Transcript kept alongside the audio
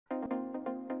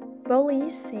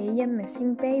Police say a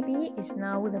missing baby is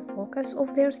now the focus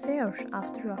of their search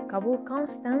after a couple,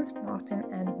 Constance, Marten,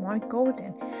 and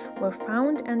Gordon, were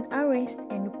found and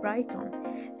arrested in Brighton.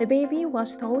 The baby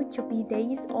was thought to be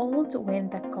days old when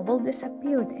the couple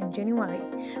disappeared in January.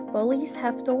 Police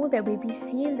have told the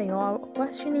BBC they are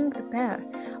questioning the pair.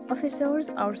 Officers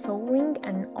are soaring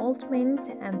an ultimate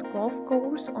and golf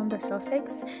course on the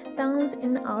Sussex Downs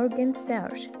in urgent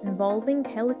search, involving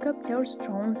helicopters,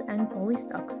 drones, and police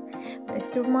dogs.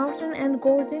 Mr. Marten and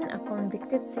Gordon, a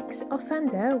convicted sex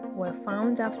offender, were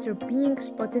found after being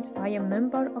spotted by a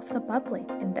member of the public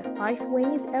in the Five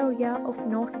Ways area of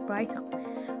North Brighton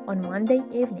on Monday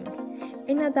evening.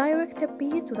 In a direct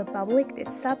appeal to the public,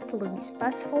 Detective Louis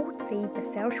Basford said the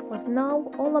search was now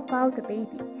all about the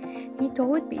baby. He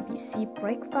told BBC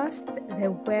Breakfast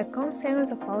there were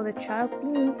concerns about the child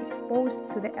being exposed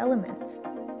to the elements.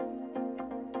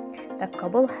 The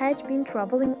couple had been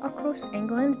traveling across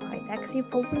England by taxi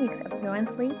for weeks,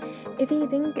 apparently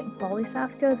evading police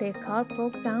after their car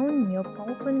broke down near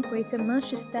Bolton, Greater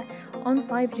Manchester on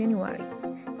 5 January.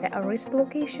 The arrest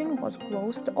location was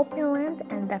close to open land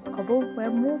and the couple were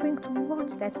moving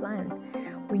towards that land.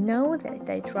 We know that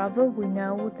they travel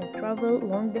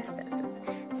long distances,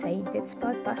 said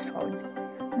Detective Basford.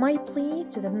 My plea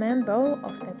to the member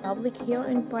of the public here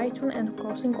in Brighton and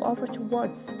crossing over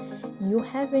towards New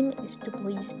Haven is to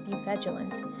please be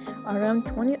vigilant. Around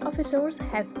 20 officers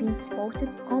have been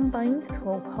spotted combined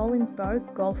through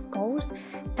Hollenberg Golf Course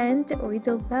and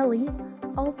Riddle Valley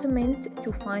Ultimate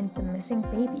to find the missing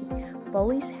baby.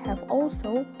 Police have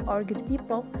also urged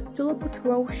people to look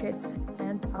through sheds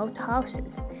and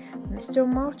outhouses. Mr.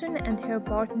 Marten and her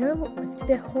partner left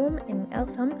their home in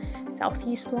Eltham,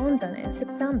 southeast London in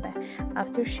September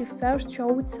after she first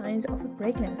showed signs of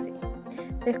pregnancy.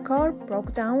 Their car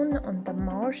broke down on the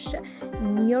marsh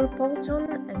near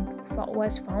Bolton and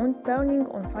was found burning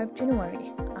on 5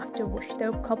 January, after which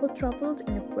the couple travelled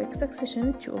in quick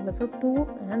succession to Liverpool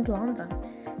and London.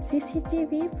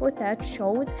 CCTV footage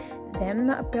showed them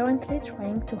apparently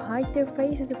trying to hide their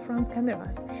faces from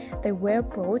cameras. They were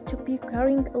brought to be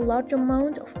carrying a large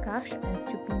amount of cash and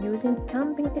to be using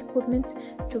camping equipment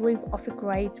to live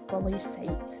off-grid, police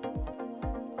said.